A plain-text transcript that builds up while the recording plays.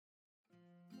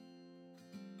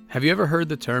Have you ever heard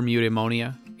the term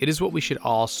Eudaimonia? It is what we should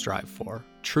all strive for,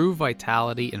 true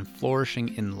vitality and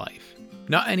flourishing in life.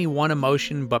 Not any one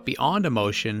emotion, but beyond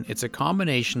emotion, it's a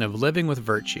combination of living with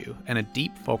virtue and a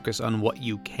deep focus on what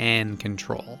you can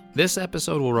control. This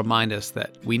episode will remind us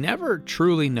that we never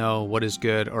truly know what is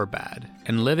good or bad,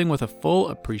 and living with a full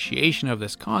appreciation of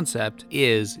this concept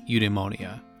is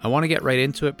Eudaimonia. I want to get right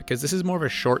into it because this is more of a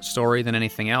short story than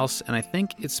anything else, and I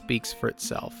think it speaks for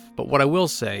itself. But what I will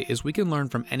say is we can learn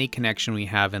from any connection we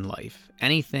have in life.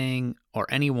 Anything or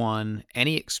anyone,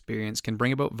 any experience can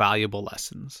bring about valuable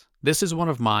lessons. This is one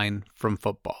of mine from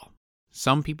football.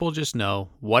 Some people just know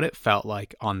what it felt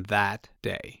like on that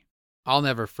day. I'll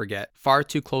never forget, far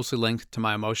too closely linked to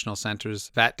my emotional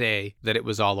centers that day that it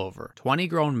was all over. 20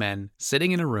 grown men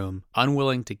sitting in a room,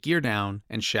 unwilling to gear down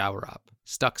and shower up.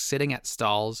 Stuck sitting at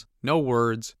stalls, no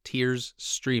words, tears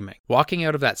streaming. Walking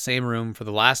out of that same room for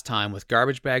the last time with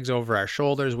garbage bags over our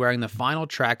shoulders, wearing the final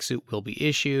tracksuit will be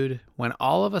issued, when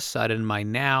all of a sudden my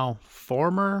now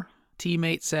former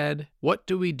teammate said, "What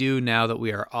do we do now that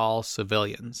we are all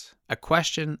civilians?" A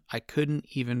question I couldn't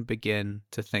even begin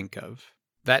to think of.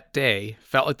 That day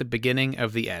felt like the beginning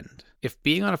of the end. If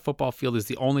being on a football field is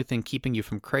the only thing keeping you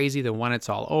from crazy, then when it's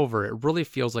all over, it really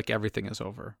feels like everything is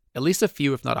over. At least a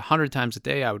few, if not 100 times a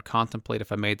day, I would contemplate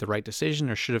if I made the right decision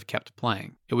or should have kept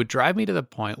playing. It would drive me to the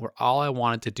point where all I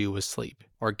wanted to do was sleep,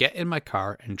 or get in my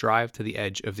car and drive to the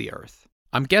edge of the earth.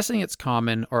 I'm guessing it's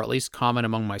common, or at least common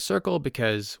among my circle,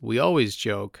 because we always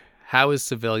joke, how is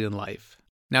civilian life?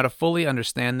 Now, to fully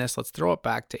understand this, let's throw it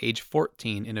back to age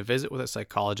 14 in a visit with a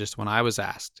psychologist when I was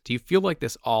asked, "Do you feel like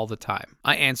this all the time?"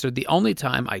 I answered, the only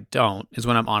time I don't is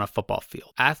when I'm on a football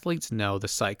field. Athletes know the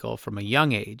cycle from a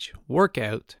young age: work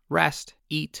out, rest,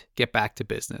 eat, get back to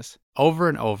business. Over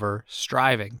and over,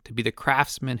 striving to be the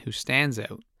craftsman who stands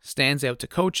out to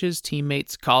coaches,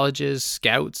 teammates, colleges,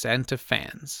 scouts, and to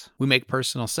fans. We make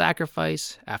personal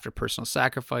sacrifice after personal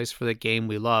sacrifice for the game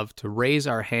we love to raise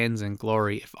our hands in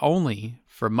glory, if only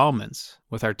for moments,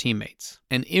 with our teammates.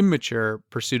 An immature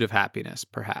pursuit of happiness,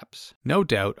 perhaps. No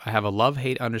doubt, I have a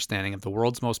love-hate understanding of the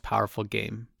world's most powerful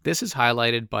game. This is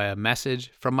highlighted by a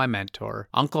message from my mentor,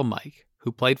 Uncle Mike,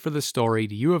 who played for the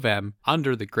storied U of M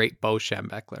under the great Bo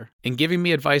Schembechler. In giving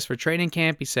me advice for training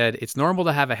camp, he said, "It's normal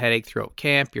to have a headache throughout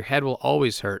camp. Your head will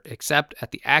always hurt, except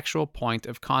at the actual point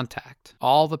of contact.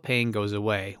 All the pain goes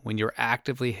away when you're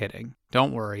actively hitting.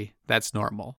 Don't worry, that's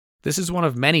normal." This is one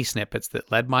of many snippets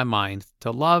that led my mind to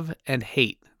love and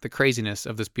hate the craziness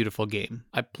of this beautiful game.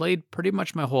 I played pretty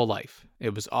much my whole life.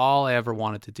 It was all I ever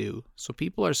wanted to do. So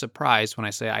people are surprised when I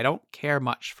say I don't care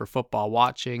much for football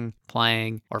watching,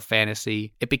 playing, or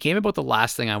fantasy. It became about the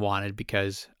last thing I wanted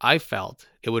because I felt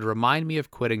it would remind me of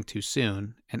quitting too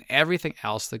soon and everything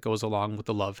else that goes along with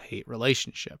the love-hate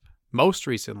relationship. Most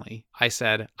recently, I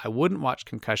said I wouldn't watch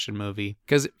Concussion Movie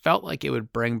because it felt like it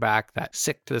would bring back that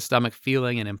sick-to-the-stomach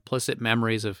feeling and implicit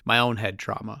memories of my own head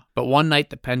trauma. But one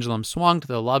night the pendulum swung to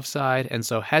the love side, and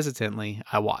so hesitantly,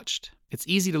 I watched. It's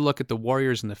easy to look at the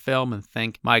warriors in the film and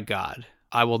think, my God,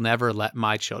 I will never let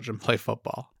my children play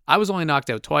football. I was only knocked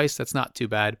out twice, that's not too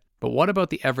bad. But what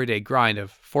about the everyday grind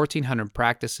of 1,400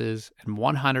 practices and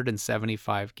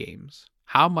 175 games?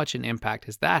 How much an impact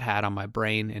has that had on my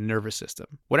brain and nervous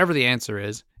system? Whatever the answer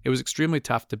is, it was extremely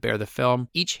tough to bear the film,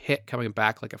 each hit coming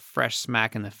back like a fresh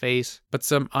smack in the face, but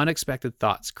some unexpected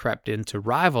thoughts crept in to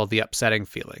rival the upsetting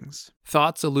feelings.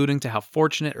 Thoughts alluding to how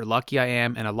fortunate or lucky I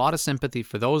am, and a lot of sympathy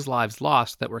for those lives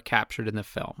lost that were captured in the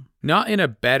film. Not in a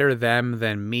better them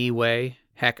than me way.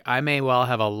 Heck, I may well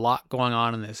have a lot going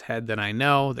on in this head that I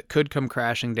know that could come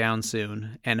crashing down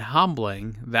soon. And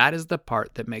humbling, that is the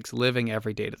part that makes living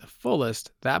every day to the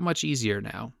fullest that much easier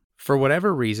now. For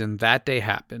whatever reason, that day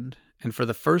happened. And for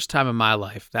the first time in my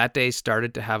life, that day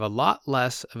started to have a lot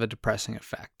less of a depressing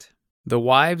effect. The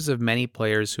wives of many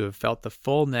players who have felt the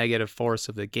full negative force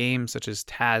of the game, such as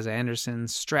Taz Anderson,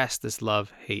 stress this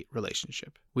love-hate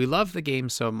relationship. We love the game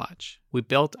so much. We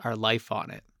built our life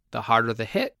on it. The harder the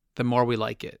hit, the more we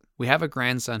like it. We have a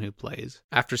grandson who plays.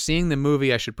 After seeing the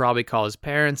movie, I should probably call his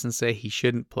parents and say he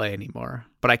shouldn't play anymore.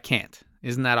 But I can't.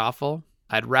 Isn't that awful?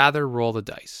 I'd rather roll the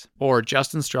dice. Or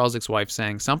Justin Strelzik's wife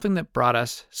saying, something that brought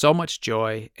us so much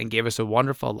joy and gave us a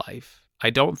wonderful life. I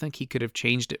don't think he could have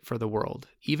changed it for the world,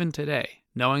 even today,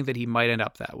 knowing that he might end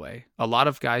up that way. A lot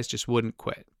of guys just wouldn't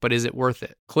quit. But is it worth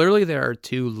it? Clearly there are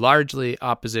two largely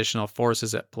oppositional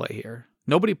forces at play here.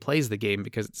 Nobody plays the game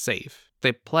because it's safe.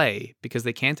 They play because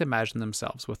they can't imagine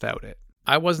themselves without it.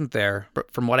 I wasn't there, but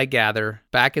from what I gather,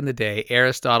 back in the day,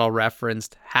 Aristotle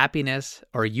referenced happiness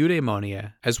or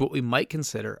eudaimonia as what we might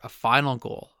consider a final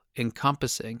goal,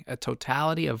 encompassing a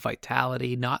totality of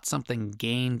vitality, not something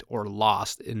gained or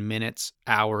lost in minutes,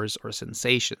 hours, or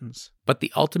sensations, but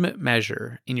the ultimate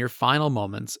measure in your final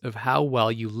moments of how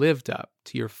well you lived up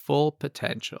to your full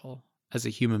potential as a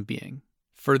human being.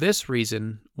 For this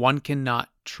reason, one cannot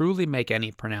truly make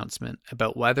any pronouncement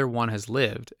about whether one has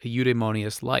lived a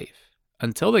eudaimonious life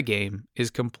until the game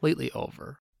is completely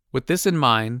over. With this in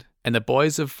mind, and the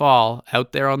boys of fall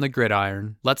out there on the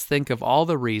gridiron, let's think of all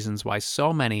the reasons why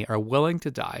so many are willing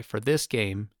to die for this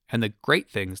game and the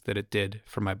great things that it did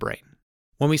for my brain.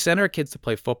 When we send our kids to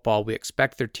play football, we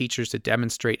expect their teachers to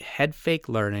demonstrate head-fake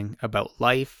learning about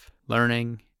life,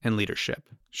 learning, and leadership.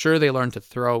 Sure, they learn to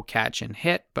throw, catch, and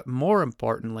hit, but more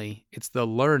importantly, it's the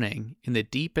learning in the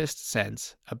deepest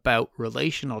sense about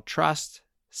relational trust,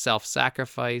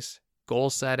 self-sacrifice, goal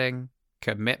setting,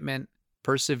 commitment,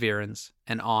 perseverance,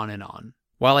 and on and on.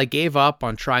 While I gave up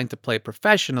on trying to play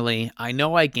professionally, I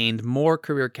know I gained more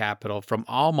career capital from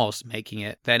almost making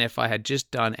it than if I had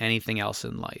just done anything else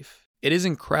in life. It is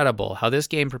incredible how this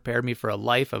game prepared me for a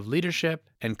life of leadership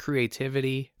and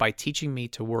creativity by teaching me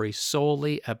to worry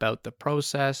solely about the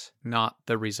process, not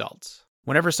the results.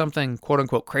 Whenever something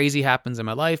quote-unquote crazy happens in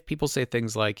my life, people say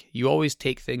things like, "You always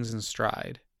take things in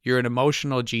stride," "You're an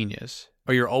emotional genius,"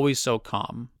 or "You're always so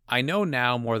calm." I know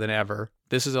now more than ever,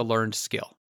 this is a learned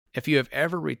skill. If you have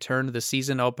ever returned the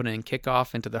season opening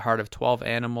kickoff into the heart of 12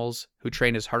 animals who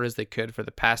trained as hard as they could for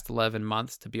the past 11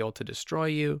 months to be able to destroy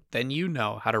you, then you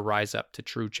know how to rise up to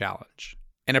true challenge.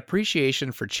 An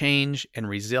appreciation for change and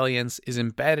resilience is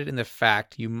embedded in the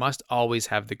fact you must always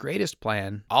have the greatest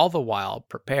plan, all the while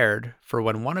prepared for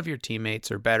when one of your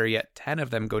teammates, or better yet 10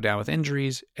 of them, go down with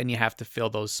injuries and you have to fill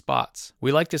those spots.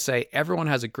 We like to say everyone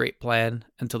has a great plan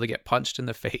until they get punched in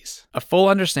the face. A full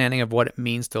understanding of what it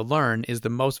means to learn is the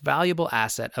most valuable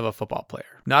asset of a football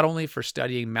player, not only for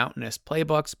studying mountainous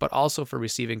playbooks, but also for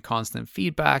receiving constant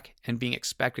feedback and being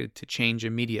expected to change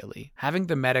immediately. Having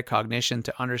the metacognition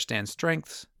to understand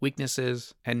strengths,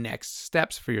 weaknesses, and next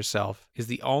steps for yourself is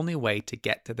the only way to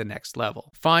get to the next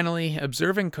level. Finally,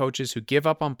 observing coaches who give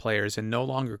up on players and no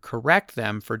longer correct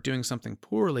them for doing something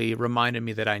poorly reminded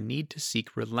me that I need to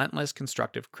seek relentless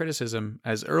constructive criticism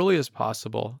as early as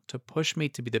possible to push me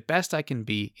to be the best I can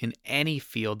be in any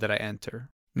field that I enter.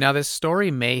 Now, this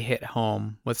story may hit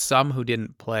home with some who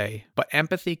didn't play, but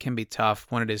empathy can be tough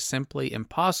when it is simply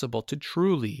impossible to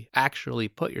truly, actually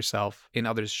put yourself in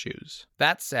others' shoes.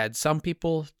 That said, some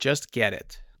people just get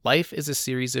it. Life is a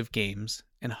series of games,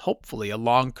 and hopefully a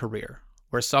long career,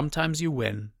 where sometimes you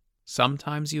win,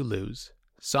 sometimes you lose,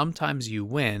 sometimes you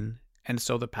win, and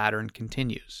so the pattern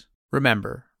continues.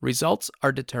 Remember, results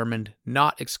are determined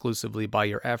not exclusively by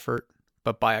your effort,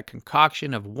 but by a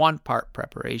concoction of 1 part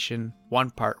preparation,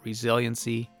 1 part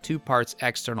resiliency, 2 parts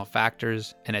external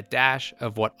factors, and a dash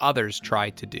of what others try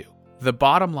to do. The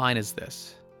bottom line is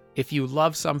this: if you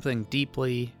love something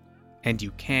deeply, and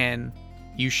you can,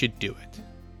 you should do it.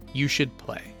 You should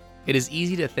play. It is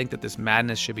easy to think that this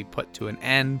madness should be put to an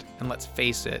end, and let's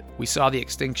face it, we saw the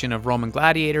extinction of Roman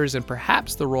gladiators, and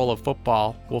perhaps the role of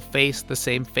football will face the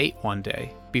same fate one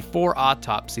day. Before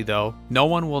autopsy, though, no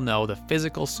one will know the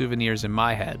physical souvenirs in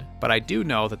my head, but I do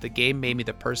know that the game made me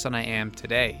the person I am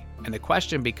today, and the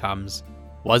question becomes,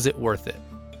 was it worth it?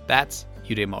 That's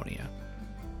Eudaimonia.